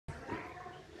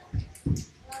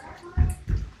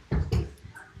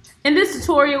In this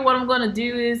tutorial, what I'm going to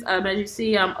do is, as you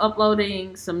see, I'm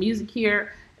uploading some music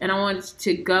here, and I want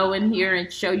to go in here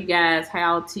and show you guys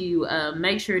how to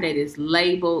make sure that it's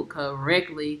labeled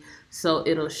correctly so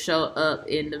it'll show up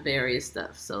in the various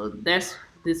stuff. So this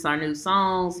our new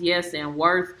songs. Yes and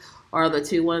Worth are the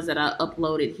two ones that I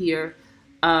uploaded here.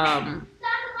 And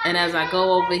as I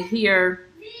go over here,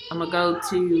 I'm going to go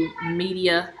to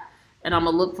media, and I'm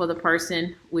going to look for the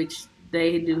person, which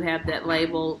they do have that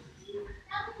label,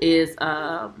 is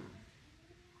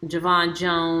Javon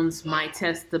Jones, My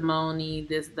Testimony,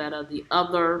 this, that, or the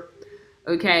other.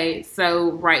 Okay,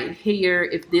 so right here,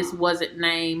 if this wasn't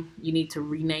named, you need to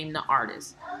rename the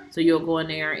artist. So you'll go in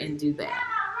there and do that.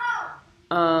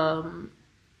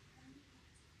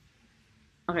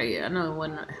 Okay, yeah, I know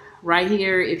when right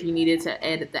here, if you needed to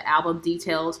edit the album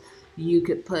details, you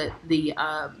could put the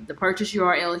purchase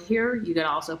URL here. You can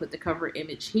also put the cover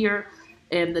image here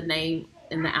and the name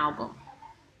in the album.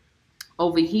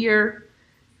 Over here,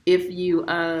 if you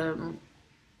go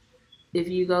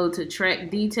to track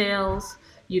details,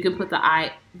 you can put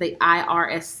the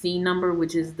IRSC number,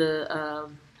 which is the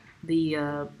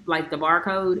like the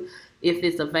barcode. If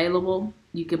it's available,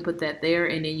 you can put that there,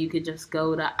 and then you can just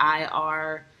go to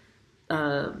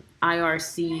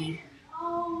IRC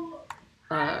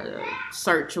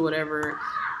search or whatever,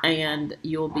 and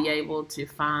you'll be able to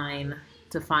find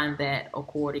that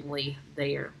accordingly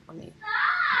there. Let me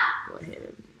go ahead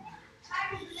and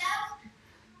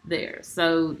there.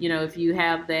 So, you know, if you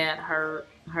have that, her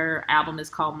album is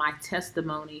called My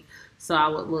Testimony. So I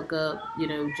would look up, you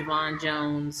know, Javon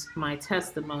Jones, My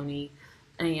Testimony,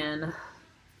 and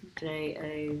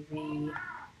JAVONNE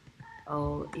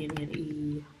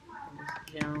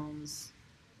Jones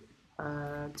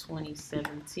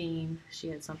 2017. She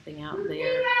had something out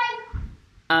there.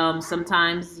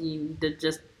 Sometimes you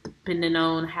just depending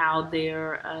on how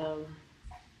they're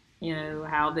you know,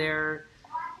 how they're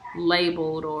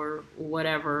labeled or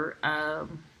whatever,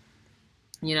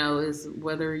 you know, is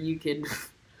whether you can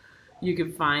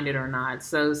find it or not.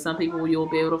 So some people you'll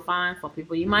be able to find, some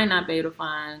people you might not be able to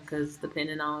find, because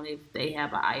depending on if they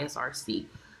have an ISRC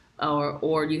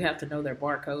or you have to know their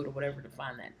barcode or whatever to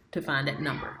find that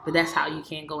number. But that's how you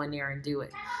can go in there and do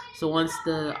it. So once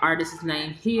the artist is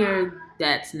named here,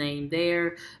 that's named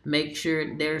there. Make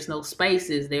sure there's no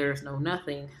spaces, there's no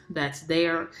nothing, that's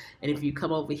there. And if you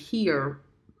come over here,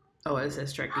 oh, it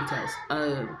says track details.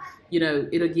 You know,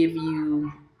 it'll give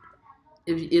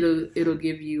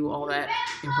you all that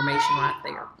information right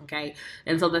there. Okay,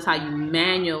 and so that's how you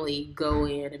manually go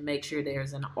in and make sure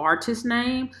there's an artist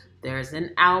name, there's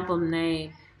an album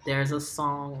name, there's a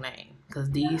song name,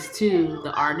 because these two,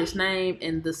 the artist name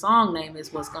and the song name,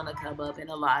 is what's going to come up in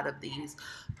a lot of these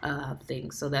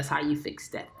things. So that's how you fix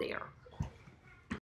that there.